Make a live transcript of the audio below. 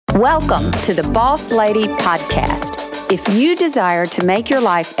Welcome to the Boss Lady Podcast. If you desire to make your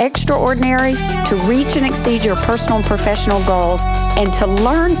life extraordinary, to reach and exceed your personal and professional goals, and to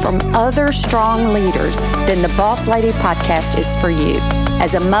learn from other strong leaders, then the Boss Lady Podcast is for you.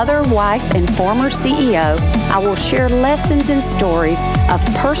 As a mother, wife, and former CEO, I will share lessons and stories of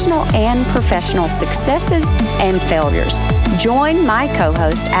personal and professional successes and failures. Join my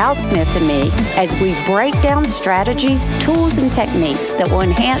co-host, Al Smith, and me as we break down strategies, tools, and techniques that will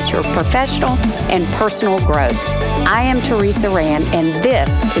enhance your professional and personal growth. I am Teresa Rand, and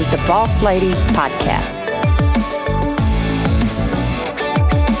this is the Boss Lady Podcast.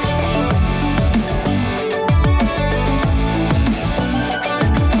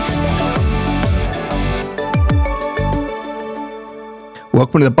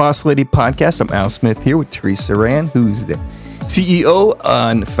 Welcome to the Boss Lady Podcast. I'm Al Smith here with Teresa Rand, who's the CEO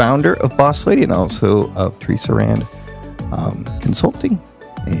and founder of Boss Lady and also of Teresa Rand Consulting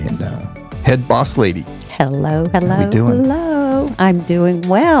and head Boss Lady. Hello. How are you doing? Hello. I'm doing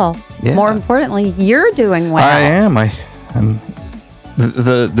well. Yeah. More importantly, you're doing well. I am. I'm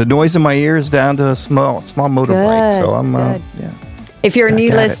the noise in my ears down to a small motorbike. So I'm yeah. If you're a new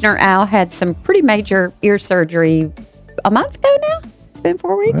Got it. listener, Al had some pretty major ear surgery a month ago now. It's been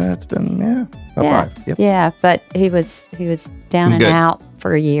 4 weeks. It's been about 5. Yep. Yeah, but he was down and Good. out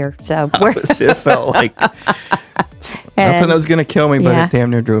for a year. So It felt like nothing was going to kill me, but it damn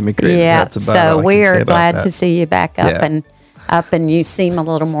near drove me crazy. Yeah, That's about all so I we can say are about glad that. to see you back up and you seem a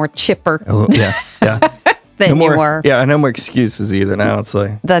little more chipper Yeah. than you were. Yeah, no more excuses either. Now it's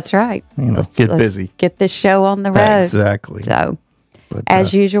like, That's right. let's busy. Get this show on the road. Exactly. So, But,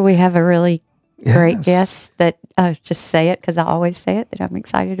 as usual, we have a really great Yes. guest that just say it because I always say it that I'm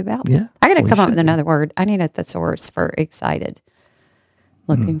excited about. Yeah, I got to well, come you up with should be. another word. I need a thesaurus for excited.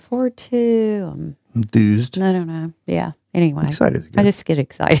 Looking forward to. enthused. I don't know. Yeah. Anyway, Excited is good. I just get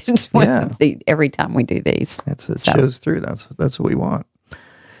excited every time we do these. It shows through. That's what we want.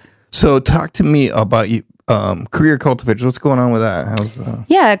 So talk to me about you, career cultivators. What's going on with that? How's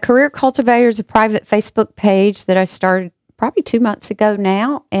Yeah, Career Cultivator is a private Facebook page that I started probably 2 months ago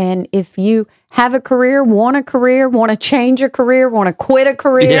now. And if you have a career, want to change a career, want to quit a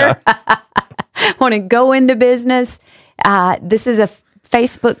career, want to go into business, this is a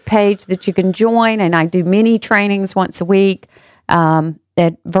Facebook page that you can join. And I do mini trainings once a week at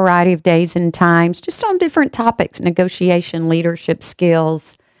a variety of days and times, just on different topics: negotiation, leadership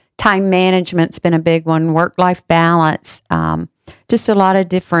skills, time management's been a big one, work-life balance, just a lot of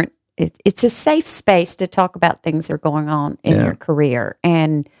different. It's a safe space to talk about things that are going on in your career.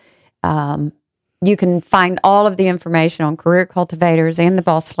 And you can find all of the information on Career Cultivators and the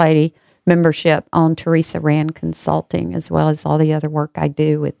Boss Lady membership on Teresa Rand Consulting, as well as all the other work I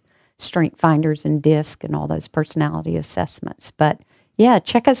do with Strength Finders and DISC and all those personality assessments. But yeah,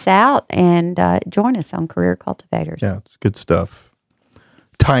 check us out and join us on Career Cultivators. Yeah, it's good stuff.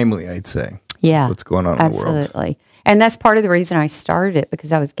 Timely, I'd say. Yeah. What's going on in the world. Absolutely. And that's part of the reason I started it,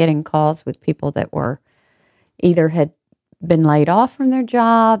 because I was getting calls with people that were either had been laid off from their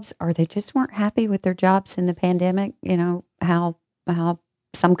jobs or they just weren't happy with their jobs in the pandemic. You know, how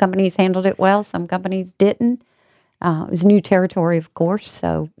some companies handled it well, some companies didn't. It was new territory, of course,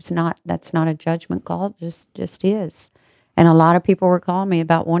 so that's not a judgment call, it just is. And a lot of people were calling me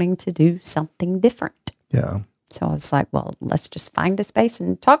about wanting to do something different. Yeah. So I was like, well, let's just find a space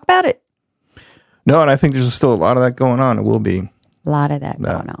and talk about it. No, and I think there's still a lot of that going on. It will be. A lot of that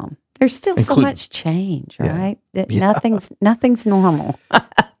going on. There's still so much change, right? Nothing's normal.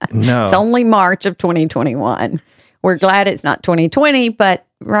 No. It's only March of 2021. We're glad it's not 2020, but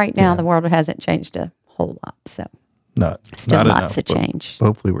right now the world hasn't changed a whole lot. So still not lots enough, of but change.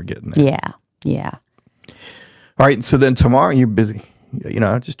 Hopefully we're getting there. Yeah. All right. So then tomorrow you're busy. You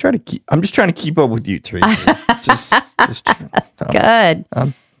know, I'm just trying to keep up with you, Teresa. Good.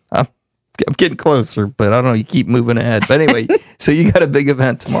 I'm getting closer, but I don't know. You keep moving ahead. But anyway, so you got a big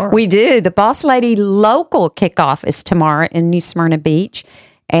event tomorrow. We do. The Boss Lady local kickoff is tomorrow in New Smyrna Beach.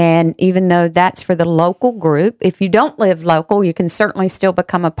 And even though that's for the local group, if you don't live local, you can certainly still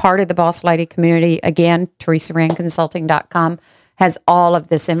become a part of the Boss Lady community. Again, teresarandconsulting.com has all of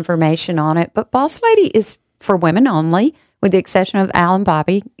this information on it. But Boss Lady is for women only, with the exception of Al and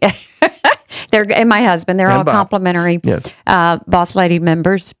Bobby. And my husband. They're all complimentary Boss Lady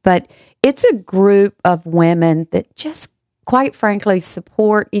members. But it's a group of women that just, quite frankly,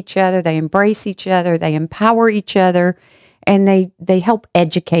 support each other. They embrace each other. They empower each other. And they help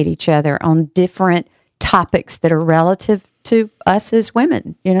educate each other on different topics that are relative to us as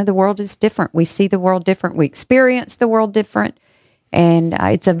women. You know, the world is different. We see the world different. We experience the world different. And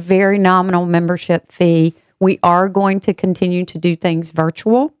it's a very nominal membership fee. We are going to continue to do things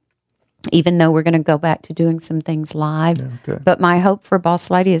virtual even though we're going to go back to doing some things live. Okay. But my hope for Boss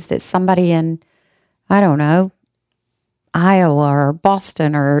Lady is that somebody in, I don't know, Iowa or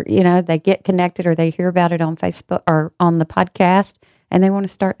Boston, or, they get connected or they hear about it on Facebook or on the podcast, and they want to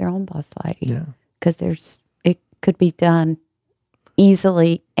start their own Boss Lady. Yeah. Because it could be done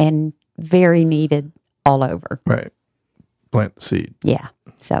easily and very needed all over. Right. Plant the seed. Yeah.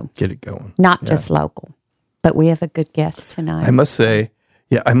 So get it going. Not just local, but we have a good guest tonight. I must say,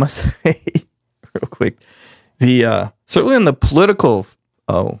 real quick, certainly in the political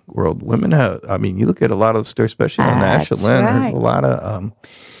world, women have, you look at a lot of the stories, especially on national land, there's a lot of,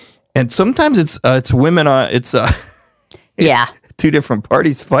 and sometimes it's women, yeah. two different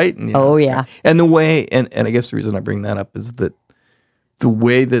parties fighting. Yeah. And the way, and I guess the reason I bring that up is that the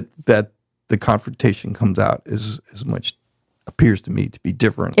way that the confrontation comes out is much, appears to me to be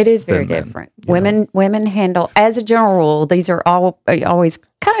different. It is very different. Women handle, as a general rule, these are always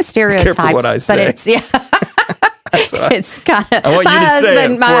kind of stereotypes. Careful what I say. But it's, it's kind of, I want you to say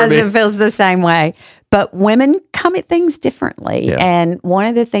it my for husband me. feels the same way. But women come at things differently. Yeah. And one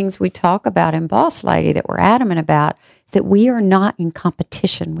of the things we talk about in Boss Lady that we're adamant about is that we are not in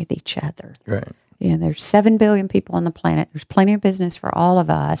competition with each other. Right. There's 7 billion people on the planet. There's plenty of business for all of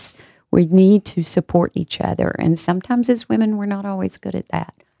us. We need to support each other. And sometimes as women, we're not always good at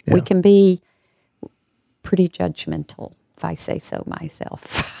that. Yeah. We can be pretty judgmental, if I say so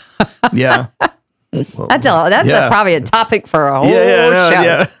myself. Yeah. Well, that's probably a topic for a whole show.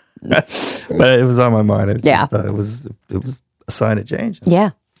 Yeah. But it was on my mind. It was it was a sign of change. Yeah,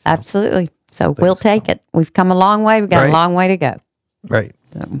 absolutely. So we'll take it. We've come a long way. We've got a long way to go. Right.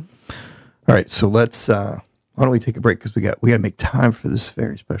 So. All right. So let's, why don't we take a break? Because we got to make time for this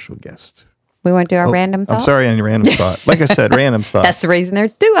very special guest. We want to do our random thought? I'm sorry, any random thought. Like I said, random thought. That's the reason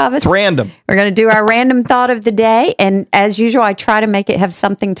there's two of us. It's random. We're going to do our random thought of the day. And as usual, I try to make it have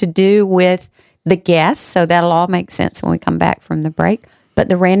something to do with the guests. So that'll all make sense when we come back from the break. But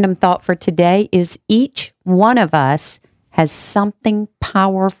the random thought for today is each one of us has something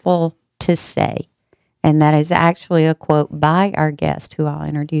powerful to say. And that is actually a quote by our guest, who I'll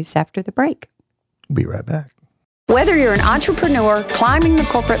introduce after the break. Be right back. Whether you're an entrepreneur climbing the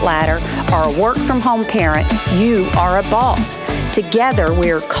corporate ladder or a work-from-home parent, you are a boss. Together,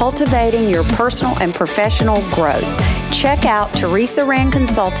 we are cultivating your personal and professional growth. Check out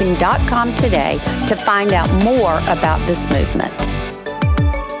teresarandconsulting.com today to find out more about this movement.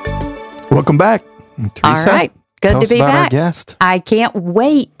 Welcome back, Teresa. All right. Good to be back. Our guest. I can't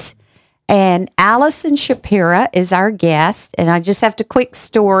wait. And Allison Shapira is our guest. And I just have to quick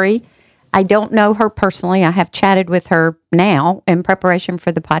story. I don't know her personally. I have chatted with her now in preparation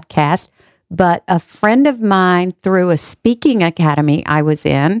for the podcast. But a friend of mine through a speaking academy I was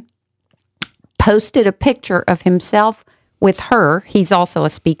in posted a picture of himself with her. He's also a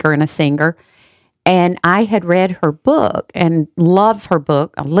speaker and a singer. And I had read her book and love her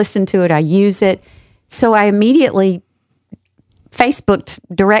book. I listened to it. I use it. So I immediately Facebooked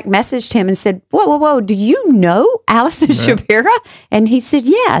direct messaged him and said, whoa, do you know Allison Shapira? And he said,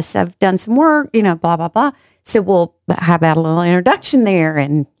 yes, I've done some work, blah, blah, blah. I said, well, how about a little introduction there?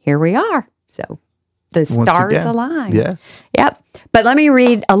 And here we are. So the stars align. Yes. Yep. But let me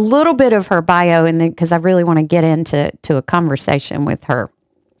read a little bit of her bio, and then because I really want to get into a conversation with her.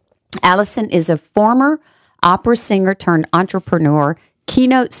 Allison is a former opera singer turned entrepreneur,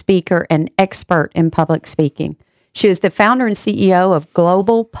 keynote speaker, and expert in public speaking. She is the founder and CEO of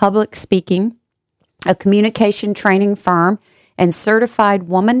Global Public Speaking, a communication training firm and certified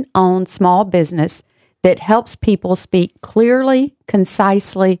woman-owned small business that helps people speak clearly,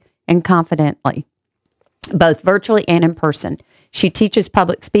 concisely, and confidently, both virtually and in person. She teaches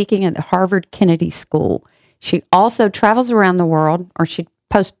public speaking at the Harvard Kennedy School. She also travels around the world, or she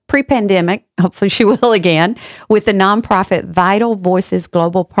pre-pandemic, hopefully she will again, with the nonprofit Vital Voices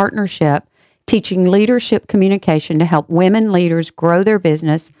Global Partnership, teaching leadership communication to help women leaders grow their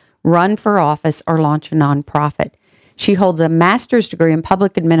business, run for office, or launch a nonprofit. She holds a master's degree in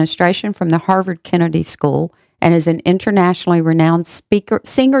public administration from the Harvard Kennedy School and is an internationally renowned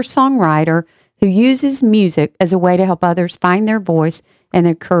singer-songwriter who uses music as a way to help others find their voice and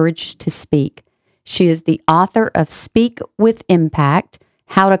their courage to speak. She is the author of Speak with Impact,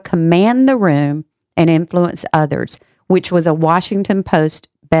 How to Command the Room and Influence Others, which was a Washington Post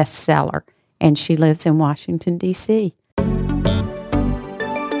bestseller. And she lives in Washington, D.C.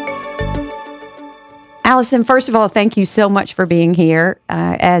 Allison, first of all, thank you so much for being here.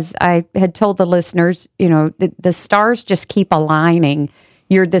 As I had told the listeners, the stars just keep aligning.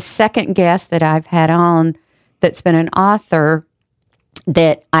 You're the second guest that I've had on that's been an author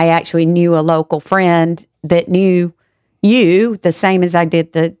that I actually knew a local friend that knew you the same as I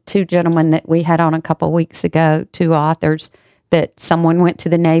did the two gentlemen that we had on a couple of weeks ago, two authors, that someone went to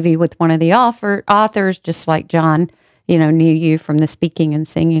the Navy with one of the authors, just like John, knew you from the speaking and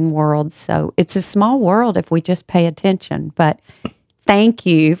singing world. So it's a small world if we just pay attention. But thank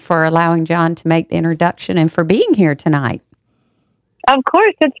you for allowing John to make the introduction and for being here tonight. Of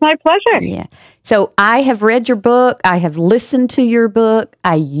course, it's my pleasure. Yeah. So I have read your book. I have listened to your book.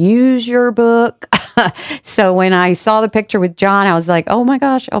 I use your book. So when I saw the picture with John, I was like, oh my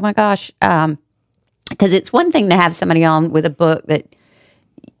gosh. Because it's one thing to have somebody on with a book that,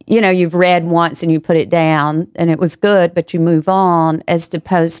 you've read once and you put it down and it was good, but you move on, as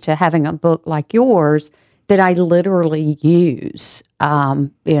opposed to having a book like yours that I literally use. I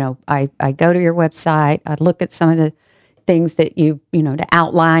go to your website, I look at some of the things that to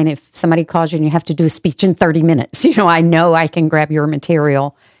outline. If somebody calls you and you have to do a speech in 30 minutes, I know I can grab your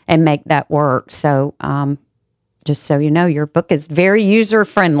material and make that work. So, just so you know, your book is very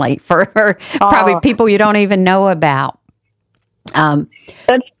user-friendly for probably people you don't even know about.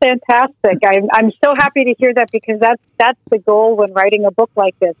 That's fantastic. I'm so happy to hear that, because that's the goal when writing a book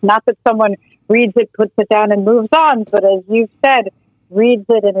like this. Not that someone reads it, puts it down, and moves on, but as you've said, reads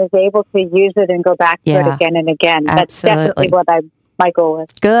it and is able to use it and go back to it again and again. That's definitely what my goal is.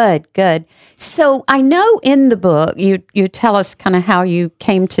 Good. So I know in the book you tell us kind of how you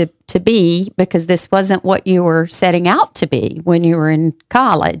came to be, because this wasn't what you were setting out to be when you were in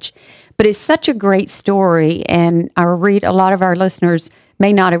college. But it's such a great story, and a lot of our listeners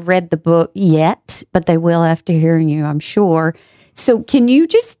may not have read the book yet, but they will after hearing you, I'm sure. So can you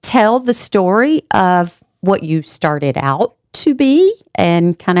just tell the story of what you started out to be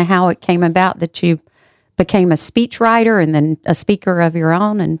and kind of how it came about that you became a speechwriter and then a speaker of your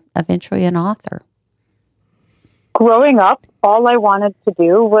own and eventually an author? Growing up, all I wanted to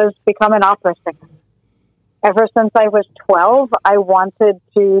do was become an opera singer. Ever since I was 12, I wanted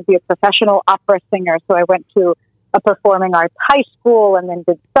to be a professional opera singer. So I went to a performing arts high school and then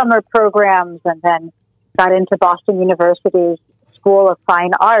did summer programs and then got into Boston University's School of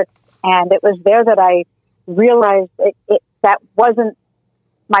Fine Arts. And it was there that I realized that wasn't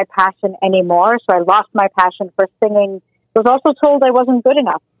my passion anymore. So I lost my passion for singing. I was also told I wasn't good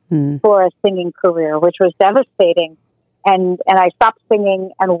enough for a singing career, which was devastating. And I stopped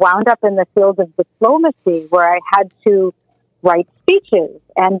singing and wound up in the field of diplomacy, where I had to write speeches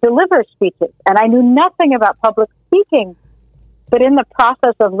and deliver speeches. And I knew nothing about public speaking. But in the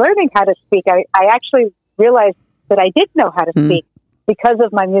process of learning how to speak, I actually realized that I did know how to speak because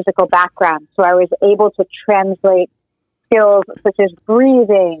of my musical background. So I was able to translate skills such as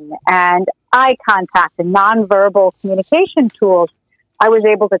breathing and eye contact and nonverbal communication tools. I was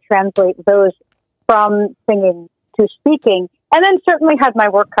able to translate those from singing to speaking, and then certainly had my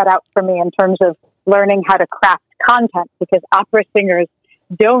work cut out for me in terms of learning how to craft content, because opera singers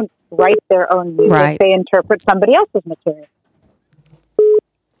don't write their own music. Right. They interpret somebody else's material.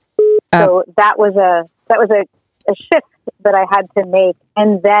 So that was a shift that I had to make,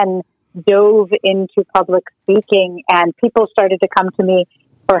 and then dove into public speaking, and people started to come to me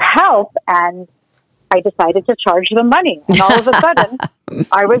for help, and I decided to charge them money. And all of a sudden,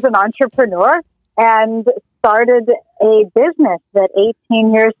 I was an entrepreneur and started a business that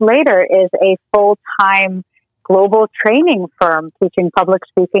 18 years later is a full-time global training firm teaching public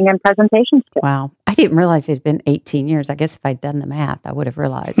speaking and presentation skills. Wow. I didn't realize it had been 18 years. I guess if I'd done the math, I would have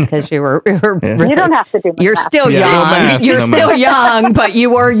realized, because you were really, you don't have to do You're math. still young. You're still young, but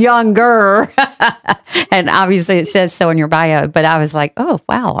you were younger. And obviously it says so in your bio, but I was like, oh,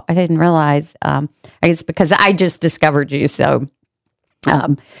 wow. I didn't realize. I guess because I just discovered you. So,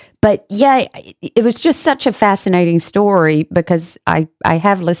 but yeah, it was just such a fascinating story, because I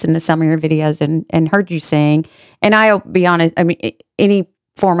have listened to some of your videos and heard you sing. And I'll be honest, I mean, any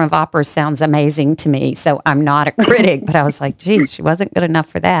form of opera sounds amazing to me. So I'm not a critic, but I was like, geez, she wasn't good enough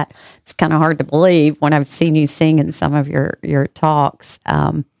for that. It's kind of hard to believe when I've seen you sing in some of your talks.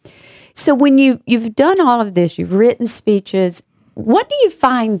 So when you've done all of this, you've written speeches, what do you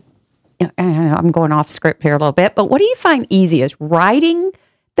find, I'm going off script here a little bit, but what do you find easiest, writing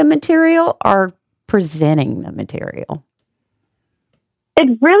the material or presenting the material?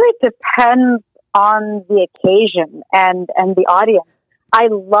 It really depends on the occasion and the audience. I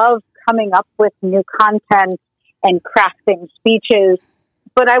love coming up with new content and crafting speeches,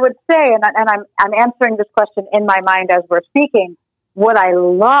 but I would say, and I'm answering this question in my mind as we're speaking, what I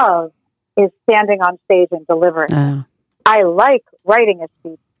love is standing on stage and delivering. I like writing a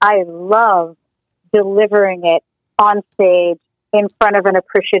speech. I love delivering it on stage in front of an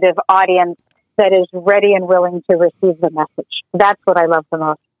appreciative audience that is ready and willing to receive the message. That's what I love the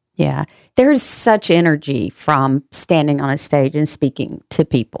most. Yeah. There's such energy from standing on a stage and speaking to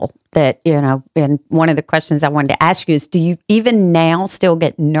people that, and one of the questions I wanted to ask you is, do you even now still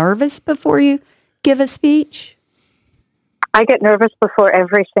get nervous before you give a speech? I get nervous before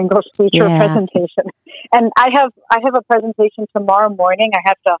every single speech or presentation. And I have a presentation tomorrow morning. I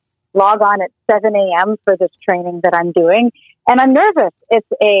have to log on at 7 a.m. for this training that I'm doing. And I'm nervous. It's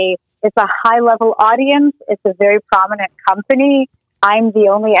a high-level audience. It's a very prominent company. I'm the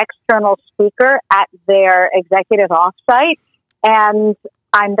only external speaker at their executive offsite. And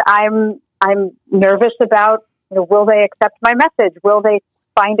I'm nervous about, will they accept my message? Will they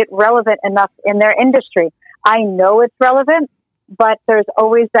find it relevant enough in their industry? I know it's relevant, but there's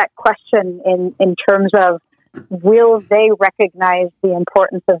always that question in terms of, will they recognize the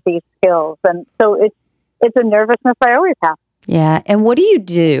importance of these skills? And so it's a nervousness I always have. Yeah. And what do you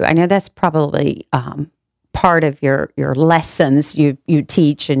do? I know that's probably part of your lessons you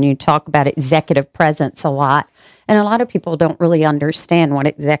teach, and you talk about executive presence a lot. And a lot of people don't really understand what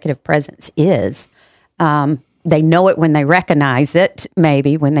executive presence is. They know it when they recognize it,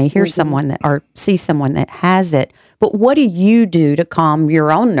 maybe when they hear someone that or see someone that has it. But what do you do to calm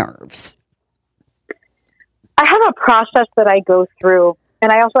your own nerves? I have a process that I go through,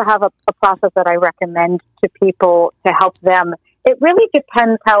 and I also have a process that I recommend to people to help them. It really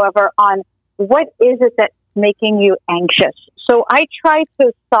depends, however, on what is it that's making you anxious. So I try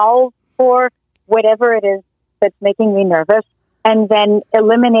to solve for whatever it is that's making me nervous and then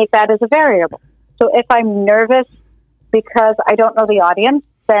eliminate that as a variable. So if I'm nervous because I don't know the audience,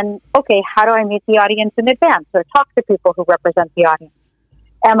 then, okay, how do I meet the audience in advance or talk to people who represent the audience?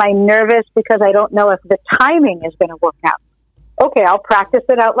 Am I nervous because I don't know if the timing is going to work out? Okay, I'll practice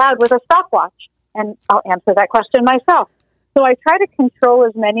it out loud with a stopwatch, and I'll answer that question myself. So I try to control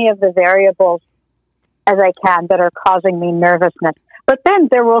as many of the variables as I can that are causing me nervousness. But then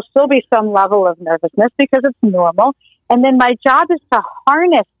there will still be some level of nervousness because it's normal. And then my job is to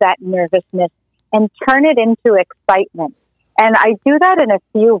harness that nervousness and turn it into excitement. And I do that in a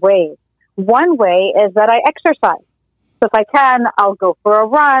few ways. One way is that I exercise. So if I can, I'll go for a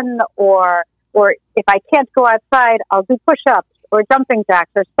run, or if I can't go outside, I'll do push-ups or jumping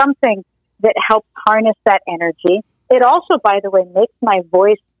jacks or something that helps harness that energy. It also, by the way, makes my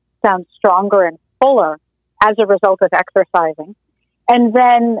voice sound stronger and fuller as a result of exercising. And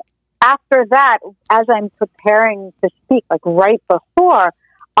then after that, as I'm preparing to speak, like right before,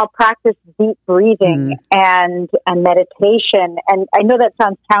 I'll practice deep breathing and meditation. And I know that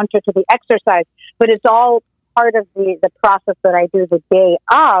sounds counter to the exercise, but it's all part of the process that I do the day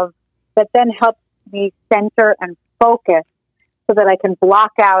of that then helps me center and focus so that I can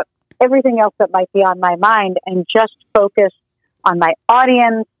block out everything else that might be on my mind and just focus on my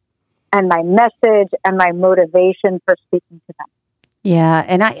audience and my message and my motivation for speaking to them. Yeah.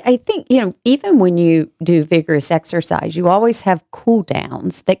 And I think, even when you do vigorous exercise, you always have cool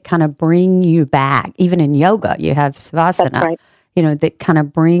downs that kind of bring you back. Even in yoga, you have savasana, That's right. That kind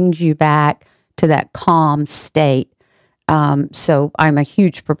of brings you back to that calm state. So I'm a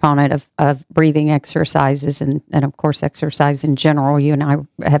huge proponent of breathing exercises and of course, exercise in general. You and I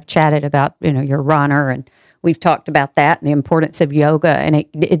have chatted about, you're a runner, and we've talked about that and the importance of yoga, and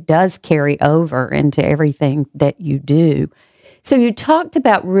it does carry over into everything that you do. So you talked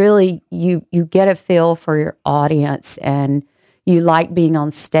about really you get a feel for your audience and you like being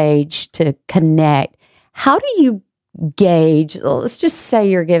on stage to connect. How do you gauge, let's just say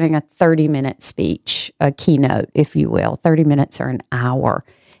you're giving a 30-minute speech, a keynote, if you will, 30 minutes or an hour.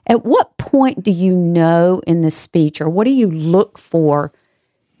 At what point do you know in the speech, or what do you look for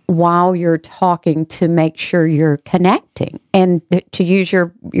while you're talking to make sure you're connecting? And to use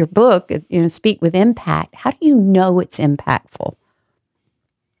your book, Speak with Impact, how do you know it's impactful?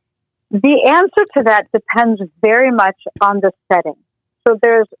 The answer to that depends very much on the setting. So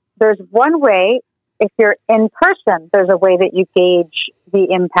there's one way. If you're in person, there's a way that you gauge the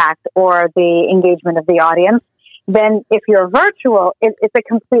impact or the engagement of the audience. Then if you're virtual, it's a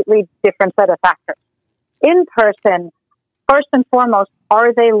completely different set of factors. In person, first and foremost,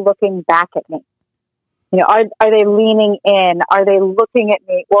 are they looking back at me? Are they leaning in? Are they looking at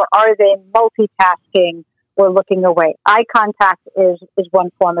me? Or are they multitasking or looking away? Eye contact is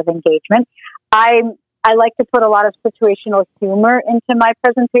one form of engagement. I like to put a lot of situational humor into my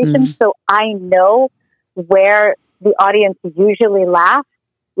presentation, so I know where the audience usually laughs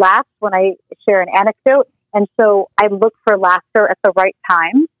when I share an anecdote, and so I look for laughter at the right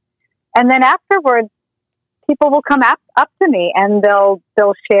time. And then afterwards, people will come up to me and they'll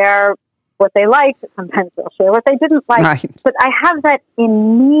share what they liked. Sometimes they'll share what they didn't like. Right. But I have that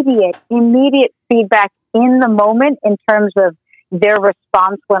immediate feedback in the moment in terms of their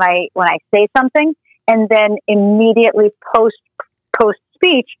response when I say something, and then immediately post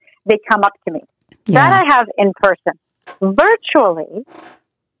speech, they come up to me. Yeah. That I have in person. Virtually,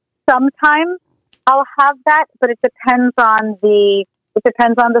 sometimes I'll have that, but it depends on the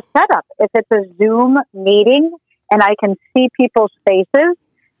setup. If it's a Zoom meeting and I can see people's faces,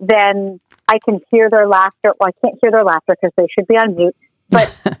 then I can hear their laughter. Well, I can't hear their laughter because they should be on mute,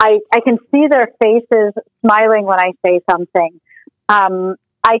 but I can see their faces smiling when I say something.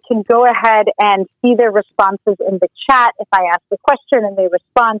 I can go ahead and see their responses in the chat if I ask a question and they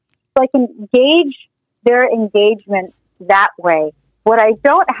respond. So I can gauge their engagement that way. What I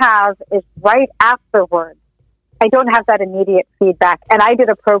don't have is right afterwards. I don't have that immediate feedback. And I did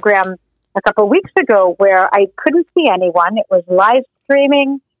a program a couple of weeks ago where I couldn't see anyone. It was live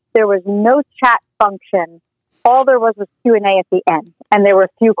streaming. There was no chat function. All there was Q&A at the end, and there were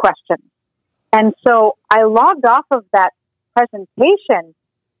a few questions. And so I logged off of that presentation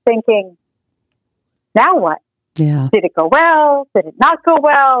thinking, now what? Yeah. Did it go well? Did it not go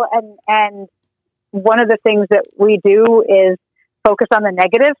well? And one of the things that we do is focus on the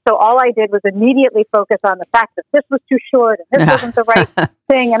negative. So all I did was immediately focus on the fact that this was too short and this wasn't the right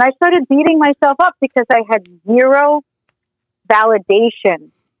thing. And I started beating myself up because I had zero validation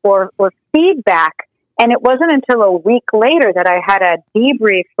or feedback. And it wasn't until a week later that I had a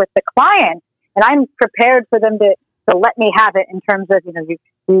debrief with the client, and I'm prepared for them to let me have it in terms of,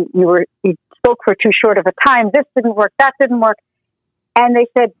 you spoke for too short of a time. This didn't work. That didn't work. And they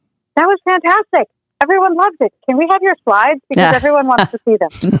said, that was fantastic. Everyone loved it. Can we have your slides? Because everyone wants to see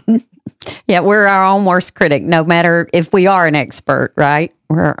them. Yeah, we're our own worst critic, no matter if we are an expert, right?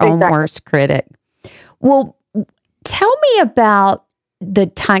 We're our own worst critic. Well, tell me about the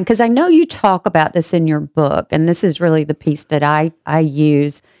time, because I know you talk about this in your book, and this is really the piece that I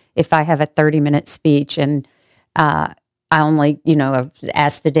use if I have a 30-minute speech and I only, I've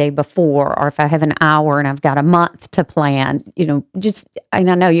asked the day before, or if I have an hour and I've got a month to plan, and I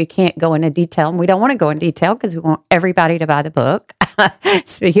know you can't go into detail, and we don't want to go in detail because we want everybody to buy the book,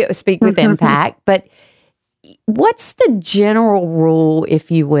 speak with impact. But what's the general rule,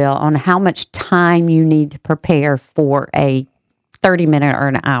 if you will, on how much time you need to prepare for a 30-minute or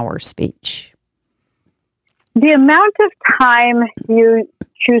an hour speech? The amount of time you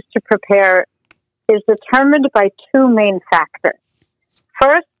choose to prepare is determined by two main factors.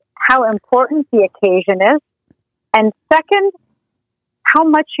 First, how important the occasion is, and second, how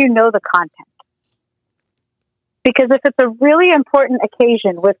much you know the content. Because if it's a really important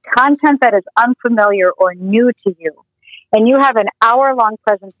occasion with content that is unfamiliar or new to you, and you have an hour-long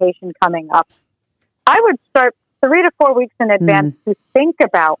presentation coming up, I would start 3 to 4 weeks in advance to think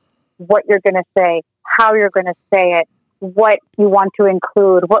about what you're going to say, how you're going to say it, what you want to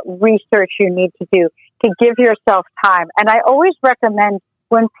include, what research you need to do to give yourself time. And I always recommend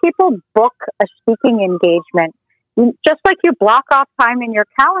when people book a speaking engagement, just like you block off time in your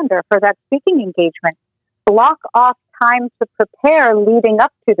calendar for that speaking engagement, block off time to prepare leading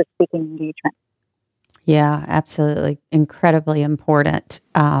up to the speaking engagement. Yeah, absolutely. Incredibly important.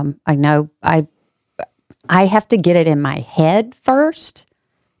 I know I have to get it in my head first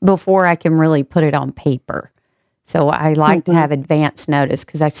before I can really put it on paper. So I like to have advance notice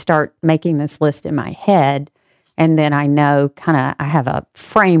because I start making this list in my head, and then I know I have a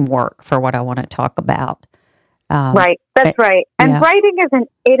framework for what I want to talk about. Right. That's right. And writing is an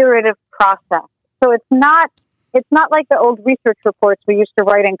iterative process. So it's not like the old research reports we used to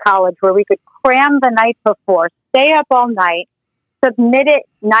write in college where we could cram the night before, stay up all night, submit it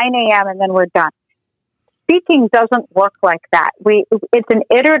 9 a.m., and then we're done. Speaking doesn't work like that. It's an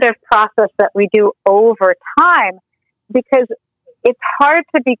iterative process that we do over time because it's hard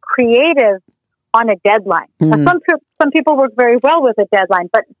to be creative on a deadline. Now, some people work very well with a deadline,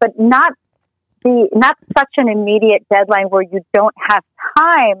 but not such an immediate deadline where you don't have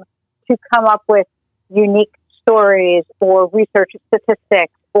time to come up with unique stories or research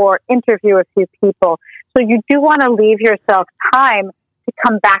statistics or interview a few people. So you do want to leave yourself time to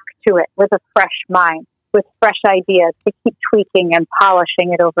come back to it with a fresh mind, with fresh ideas, to keep tweaking and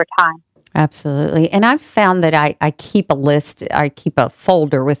polishing it over time. Absolutely. And I've found that I keep a list, I keep a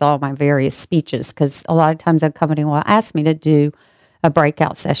folder with all my various speeches because a lot of times a company will ask me to do a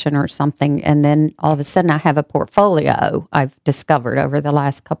breakout session or something. And then all of a sudden I have a portfolio I've discovered over the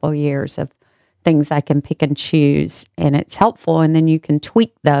last couple of years of things I can pick and choose. And it's helpful. And then you can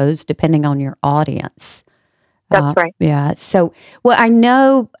tweak those depending on your audience. That's right. Yeah. So, well,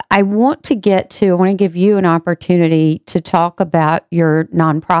 I want to give you an opportunity to talk about your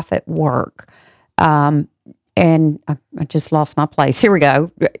nonprofit work. and I just lost my place. Here we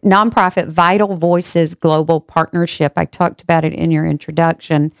go. Nonprofit Vital Voices Global Partnership. I talked about it in your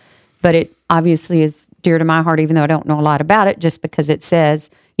introduction, but it obviously is dear to my heart, even though I don't know a lot about it, just because it says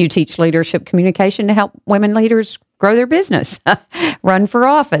you teach leadership communication to help women leaders grow their business, run for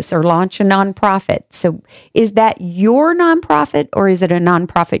office, or launch a nonprofit. So is that your nonprofit, or is it a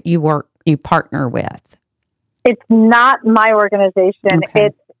nonprofit you partner with? It's not my organization.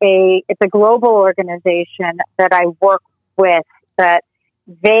 Okay. It's a global organization that I work with, that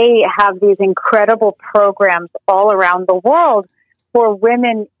they have these incredible programs all around the world for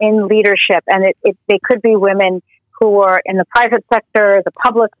women in leadership. And they could be women who are in the private sector, the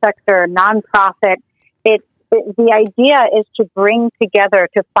public sector, nonprofit. The idea is to bring together,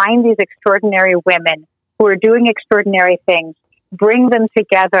 to find these extraordinary women who are doing extraordinary things, bring them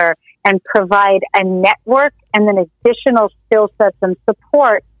together and provide a network and then additional skill sets and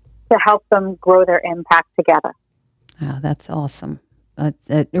support to help them grow their impact together. Oh, that's awesome.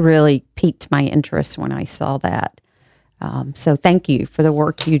 It really piqued my interest when I saw that. So thank you for the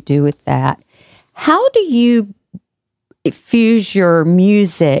work you do with that. How do you fuse your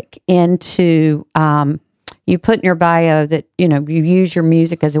music into, you put in your bio that, you use your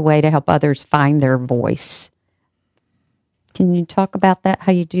music as a way to help others find their voice. Can you talk about that,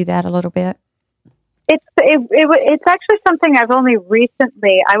 how you do that a little bit? It's actually something I've only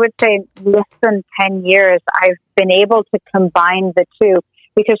recently, I would say less than 10 years, I've been able to combine the two,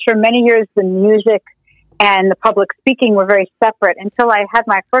 because for many years the music and the public speaking were very separate until I had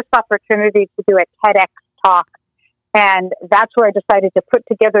my first opportunity to do a TEDx talk. And that's where I decided to put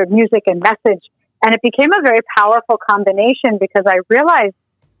together music and message. And it became a very powerful combination, because I realized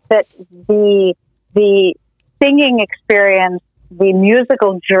that the singing experience, the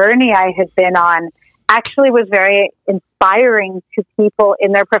musical journey I had been on, actually was very inspiring to people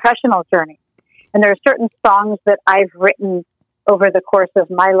in their professional journey. And there are certain songs that I've written over the course of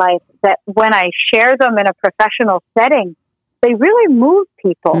my life that when I share them in a professional setting, they really move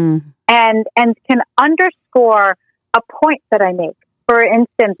people and can underscore a point that I make. For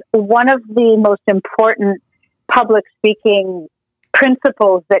instance, one of the most important public speaking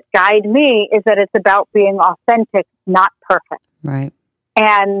principles that guide me is that it's about being authentic, not perfect. Right.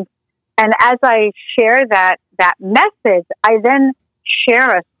 And as I share that message, I then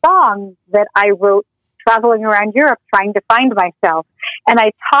share a song that I wrote traveling around Europe trying to find myself. And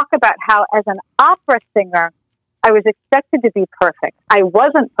I talk about how as an opera singer, I was expected to be perfect. I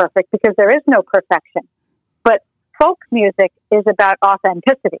wasn't perfect because there is no perfection. But folk music is about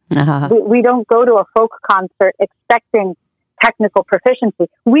authenticity. Uh-huh. We don't go to a folk concert expecting technical proficiency.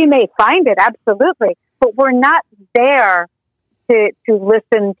 We may find it, absolutely, but we're not there to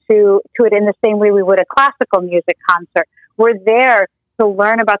listen to it in the same way we would a classical music concert. We're there to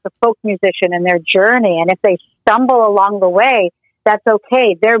learn about the folk musician and their journey. And if they stumble along the way, that's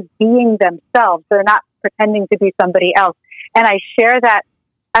okay. They're being themselves. They're not pretending to be somebody else. And I share that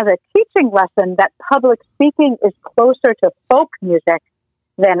as a teaching lesson, that public speaking is closer to folk music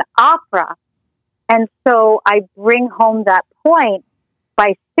than opera. And so I bring home that point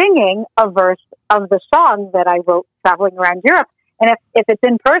by singing a verse of the song that I wrote traveling around Europe. And if it's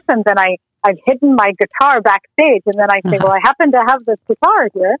in person, then I've hidden my guitar backstage, and then I say, well, I happen to have this guitar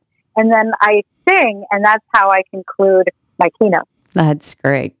here, and then I sing, and that's how I conclude my keynote. That's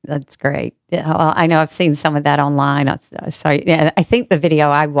great. That's great. Yeah, well, I know I've seen some of that online. I think the video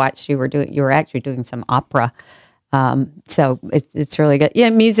I watched, you were actually doing some opera. So it's really good. Yeah,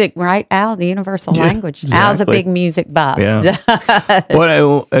 music, right, Al? The universal language. Exactly. Al's a big music buff. Yeah.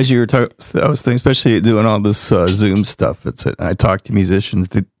 As you were talking, I was thinking, especially doing all this Zoom stuff. I talk to musicians,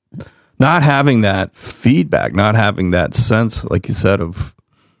 not having that feedback, not having that sense, like you said, of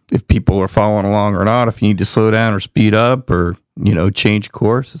if people are following along or not, if you need to slow down or speed up or change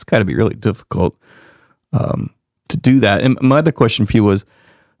course. It's got to be really difficult to do that. And my other question for you was,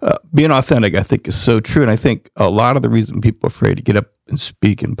 being authentic, I think, is so true. And I think a lot of the reason people are afraid to get up and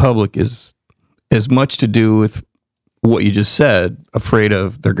speak in public is as much to do with what you just said, afraid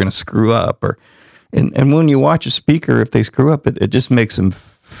of they're going to screw up. And when you watch a speaker, if they screw up, it just makes them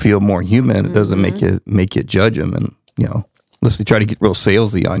feel more human. It doesn't make you judge them. And, unless they try to get real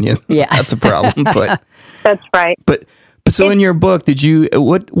salesy on you, that's a problem. But that's right. But so in your book,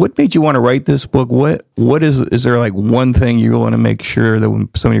 what made you want to write this book? What is there like one thing you want to make sure that when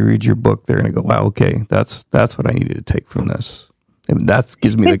somebody reads your book, they're going to go, wow, okay, that's what I needed to take from this. And that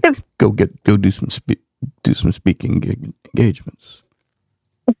gives me go do some speaking engagements.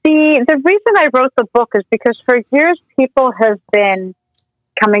 The reason I wrote the book is because for years people have been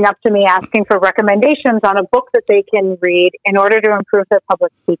coming up to me asking for recommendations on a book that they can read in order to improve their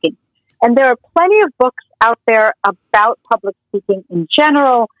public speaking. And there are plenty of books out there about public speaking in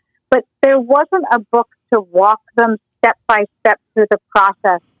general, but there wasn't a book to walk them step by step through the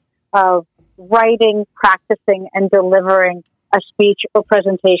process of writing, practicing, and delivering a speech or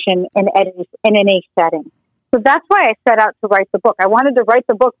presentation in any setting. So that's why I set out to write the book. I wanted to write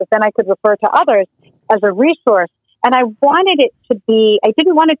the book, but then I could refer to others as a resource. And I wanted it to be, I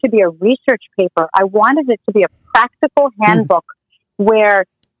didn't want it to be a research paper. I wanted it to be a practical handbook where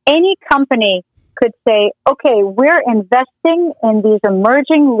any company could say, okay, we're investing in these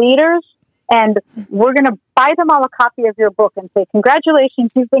emerging leaders, and we're going to buy them all a copy of your book and say,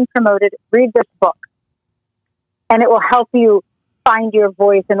 congratulations, you've been promoted. Read this book. And it will help you find your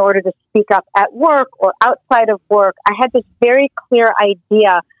voice in order to speak up at work or outside of work. I had this very clear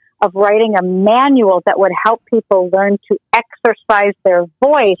idea of writing a manual that would help people learn to exercise their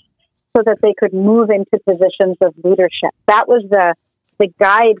voice so that they could move into positions of leadership. That was the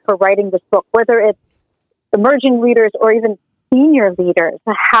guide for writing this book, whether it's emerging leaders or even senior leaders.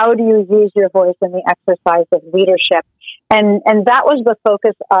 How do you use your voice in the exercise of leadership? And that was the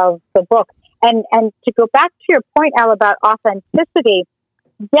focus of the book. And to go back to your point, Al, about authenticity,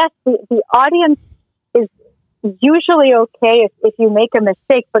 yes, the audience is usually okay if you make a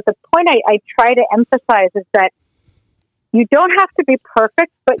mistake. But the point I try to emphasize is that you don't have to be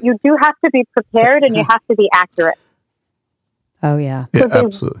perfect, but you do have to be prepared and you have to be accurate. Oh, yeah. So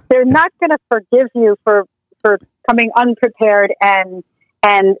Absolutely. They're not going to forgive you for coming unprepared and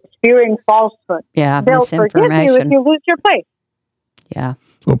spewing falsehood. Yeah, they'll forgive you if you lose your place. Yeah.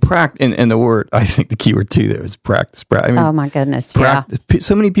 Well, and the word, I think the key word too there is practice. I mean, oh my goodness, practice. Yeah.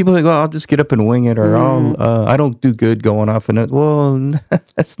 So many people think, "Oh, I'll just get up and wing it," or I don't do good going off in it. Well,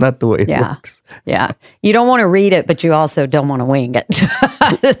 that's not the way it works. Yeah, you don't want to read it, but you also don't want to wing it.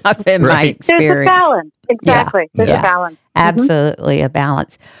 I've been my experience. There's a balance. Exactly. There's a balance. Absolutely a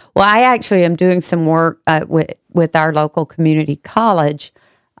balance. Well, I actually am doing some work with our local community college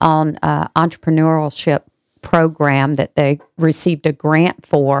on entrepreneurship program that they received a grant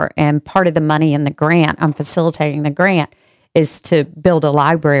for, and part of the money in the grant, I'm facilitating the grant, is to build a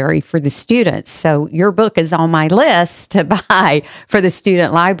library for the students. So your book is on my list to buy for the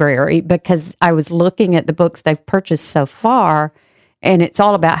student library, because I was looking at the books they've purchased so far, and it's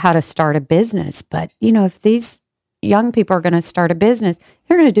all about how to start a business. But, you know, if these young people are going to start a business,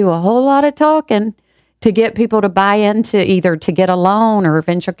 they're going to do a whole lot of talking to get people to buy into, either to get a loan or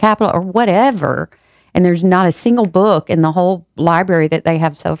venture capital or whatever. And there's not a single book in the whole library that they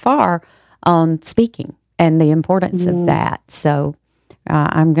have so far on speaking and the importance of that. So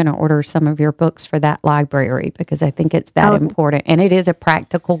I'm going to order some of your books for that library, because I think it's that important. And it is a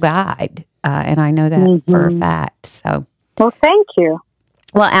practical guide. And I know that for a fact. So, well, thank you.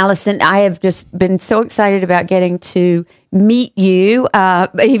 Well, Allison, I have just been so excited about getting to meet you,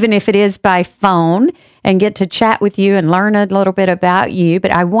 even if it is by phone, and get to chat with you and learn a little bit about you.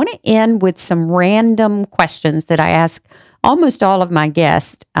 But I want to end with some random questions that I ask almost all of my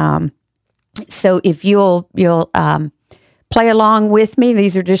guests. So if you'll play along with me,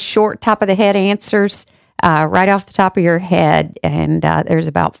 these are just short, top of the head answers, right off the top of your head, and there's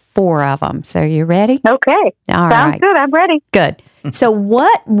about 4 of them. So you ready? Okay. Sounds good. I'm ready. Good. So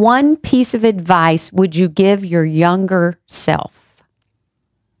what one piece of advice would you give your younger self?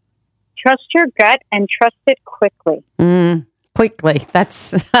 Trust your gut and trust it quickly. Quickly.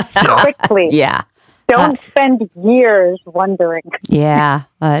 That's quickly. Yeah. Don't spend years wondering. Yeah,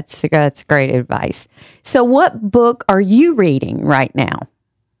 that's great advice. So what book are you reading right now?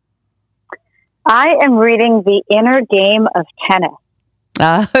 I am reading The Inner Game of Tennis.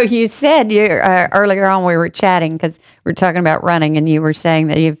 You said earlier on we were chatting, because we were talking about running, and you were saying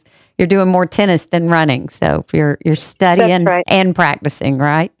that you're doing more tennis than running. So you're studying and practicing,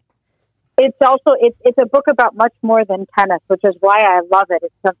 right? It's also it's a book about much more than tennis, which is why I love it.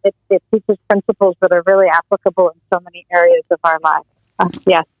 It teaches principles that are really applicable in so many areas of our lives.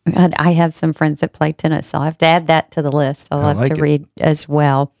 Yes. I have some friends that play tennis, so I'll have to add that to the list. I'll have to read as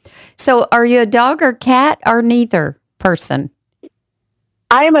well. So are you a dog or cat, or neither person?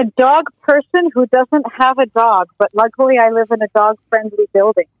 I am a dog person who doesn't have a dog, but luckily I live in a dog-friendly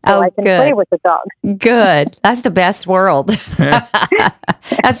building, so I can play with the dog. Good. That's the best world.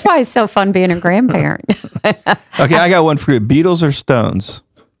 That's why it's so fun being a grandparent. Okay, I got one for you. Beatles or Stones?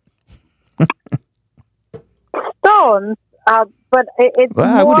 Stones, but it's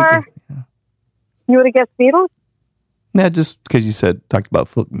more... You would have guessed Beatles? Yeah, just because you talked about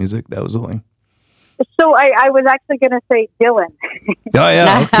folk music, that was the only. So I was actually going to say Dylan. Oh,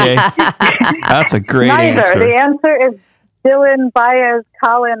 yeah, okay. That's a great answer. The answer is Dylan, Baez,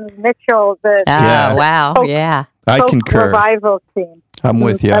 Colin, Mitchell. Wow, folk, I concur. Revival team. I'm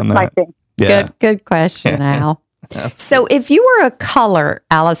with you on That's my that. thing. Yeah. Good question, Al. So if you were a color,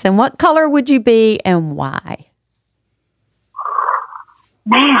 Allison, what color would you be and why?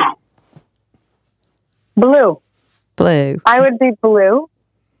 Man. Blue. Blue. I would be blue.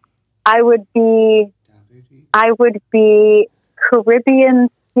 I would be Caribbean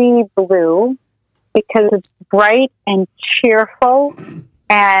sea blue because it's bright and cheerful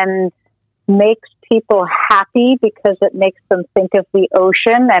and makes people happy because it makes them think of the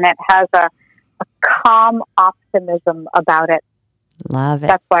ocean, and it has a calm optimism about it. Love it.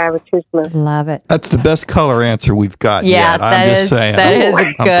 That's why I would choose blue. Love it. That's the best color answer we've got Yeah, yet. I'm just saying. that is a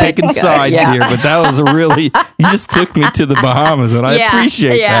I'm good. taking sides yeah. here, but that was a really, you just took me to the Bahamas, and I Yeah,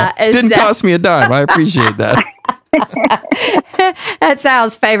 appreciate yeah, that. Didn't cost me a dime. I appreciate that. That's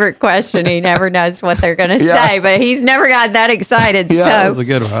Al's favorite question. He never knows what they're going to Yeah. say, but he's never got that excited. Yeah, so, that was a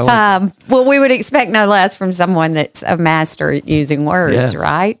good one. I like well, we would expect no less from someone that's a master at using words, Yes.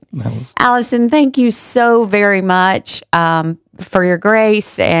 right? that was, Allison, thank you so very much for your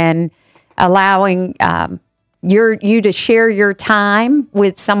grace and allowing you to share your time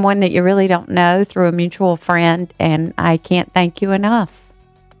with someone that you really don't know through a mutual friend. And I can't thank you enough.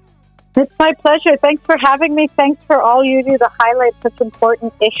 It's my pleasure. Thanks for having me. Thanks for all you do to highlight such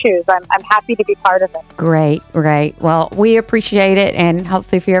important issues. I'm happy to be part of it. Great. Well, we appreciate it. And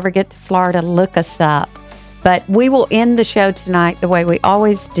hopefully if you ever get to Florida, look us up. But we will end the show tonight the way we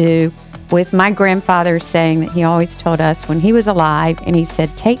always do, with my grandfather saying that he always told us when he was alive, and he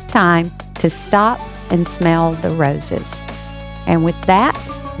said, take time to stop and smell the roses. And with that,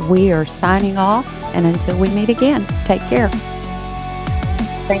 we are signing off. And until we meet again, take care.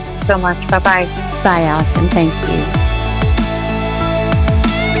 Thanks so much. Bye-bye. Bye, Allison. Thank you.